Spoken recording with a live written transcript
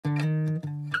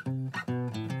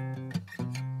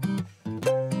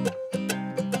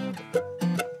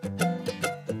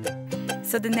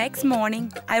So the next morning,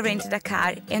 I rented a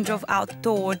car and drove out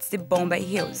towards the Bombay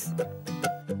Hills.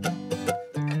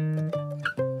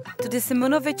 To the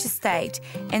Simonovic estate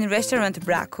and restaurant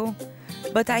Bracu,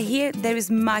 but I hear there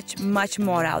is much, much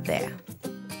more out there.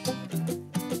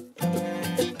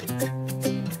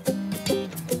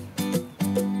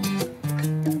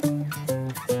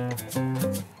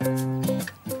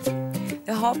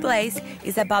 The whole place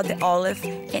is about the olive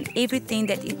and everything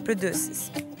that it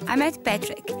produces. I met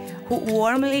Patrick, who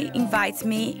warmly invites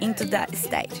me into the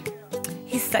estate.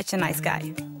 He's such a nice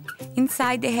guy.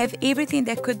 Inside they have everything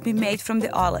that could be made from the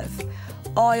olive.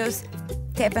 Oils,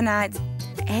 tapenades,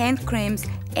 hand creams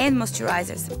and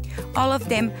moisturizers. All of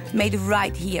them made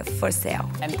right here for sale.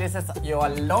 And this is your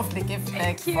lovely gift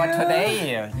bag for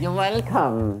today. You're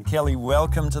welcome. Kelly,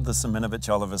 welcome to the Simonovic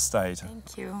Olive Estate.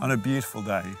 Thank you. On a beautiful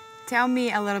day. Tell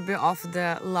me a little bit of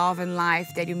the love and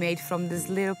life that you made from this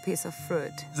little piece of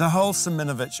fruit. The whole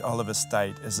Simonovic Olive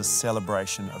Estate is a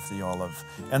celebration of the olive,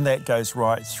 and that goes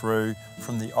right through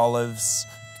from the olives,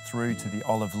 through to the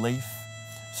olive leaf,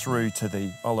 through to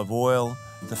the olive oil,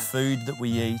 the food that we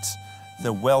eat,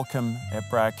 the welcome at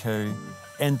Bracu,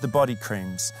 and the body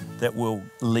creams that will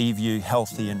leave you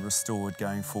healthy and restored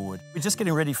going forward. We're just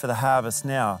getting ready for the harvest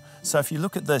now. So if you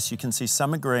look at this, you can see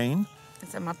some are green,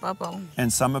 Some are purple.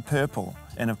 and some are purple.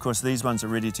 And of course, these ones are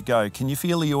ready to go. Can you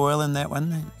feel the oil in that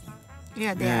one?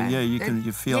 Yeah, they Yeah, are. yeah,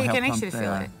 you feel yeah, how you can pumped actually they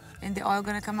feel are. it. And the oil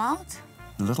gonna come out?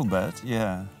 A little bit,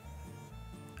 yeah.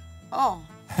 Oh,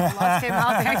 a lot came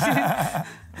out actually.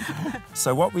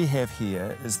 So what we have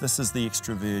here is this is the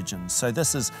extra virgin. So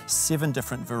this is 7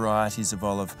 different varieties of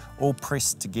olive, all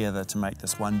pressed together to make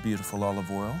this one beautiful olive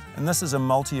oil. And this is a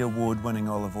multi-award winning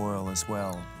olive oil as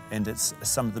well. And it's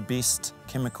some of the best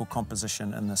chemical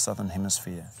composition in the Southern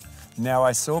Hemisphere. Now,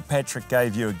 I saw Patrick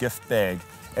gave you a gift bag,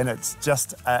 and it's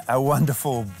just a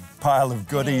wonderful pile of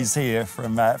goodies here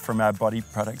from our body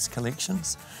products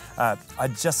collections.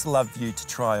 I'd just love you to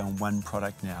try on one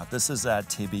product now. This is our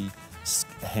Tebi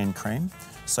hand cream,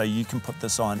 so you can put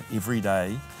this on every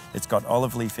day. It's got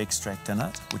olive leaf extract in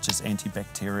it, which is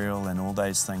antibacterial and all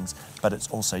those things, but it's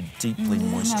also deeply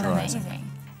moisturizing.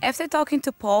 After talking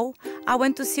to Paul, I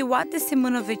went to see what the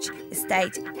Simonovic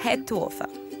estate had to offer.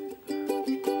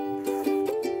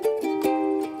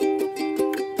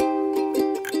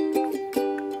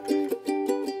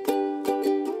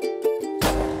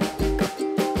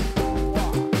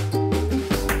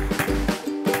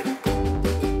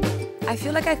 I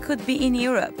feel like I could be in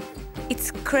Europe. It's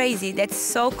crazy that's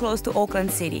so close to Auckland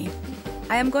City.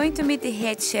 I am going to meet the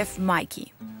head chef,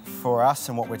 Mikey. For us,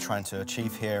 and what we're trying to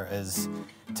achieve here is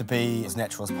to be as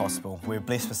natural as possible. We're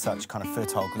blessed with such kind of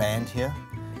fertile land here,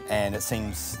 and it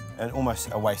seems almost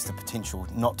a waste of potential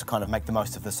not to kind of make the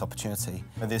most of this opportunity.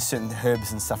 There's certain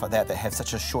herbs and stuff like that that have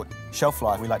such a short shelf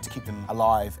life. We like to keep them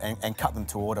alive and cut them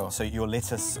to order. So your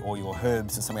lettuce or your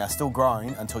herbs and something are still growing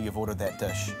until you've ordered that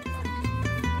dish.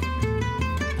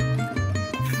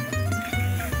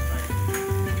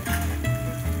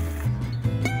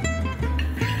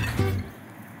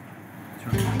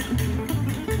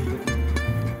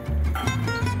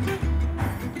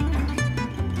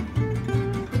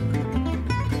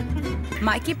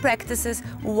 Mikey practices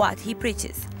what he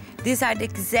preaches. These are the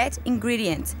exact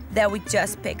ingredients that we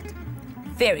just picked.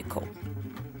 Very cool.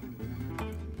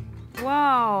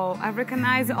 Wow, I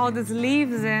recognize all these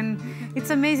leaves and it's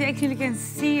amazing. Actually, you can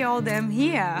see all them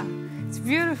here. It's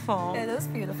beautiful. It is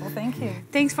beautiful, thank you.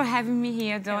 Thanks for having me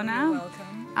here, Donna. You're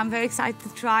welcome. I'm very excited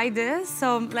to try this,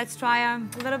 so let's try a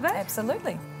little bit.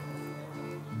 Absolutely.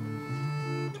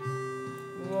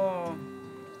 Whoa.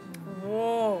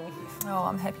 Whoa. Oh,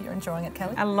 I'm happy you're enjoying it,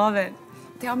 Kelly. I love it.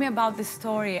 Tell me about the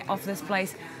story of this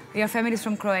place. Your family is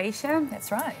from Croatia.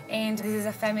 That's right. And this is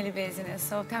a family business,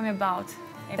 so tell me about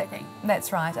everything.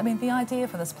 That's right. I mean, the idea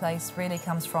for this place really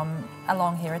comes from a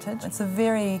long heritage. It's a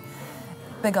very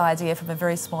big idea from a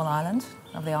very small island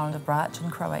of the island of Bracu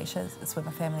in Croatia. It's where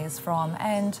my family is from.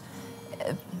 And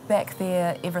back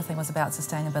there, everything was about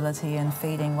sustainability and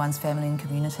feeding one's family and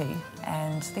community.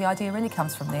 And the idea really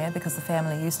comes from there because the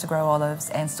family used to grow olives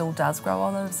and still does grow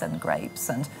olives and grapes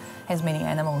and has many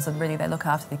animals, and really they look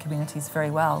after their communities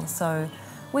very well. So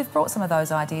we've brought some of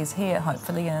those ideas here,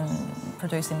 hopefully, in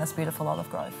producing this beautiful olive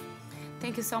grove.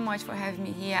 Thank you so much for having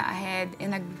me here. I had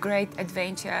a great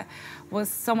adventure. It was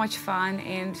so much fun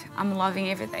and I'm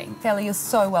loving everything. Kelly, you're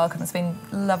so welcome. It's been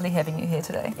lovely having you here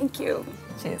today. Thank you.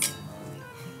 Cheers.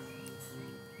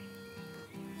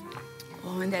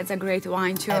 Oh, and that's a great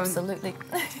wine too. Absolutely.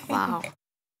 Wow.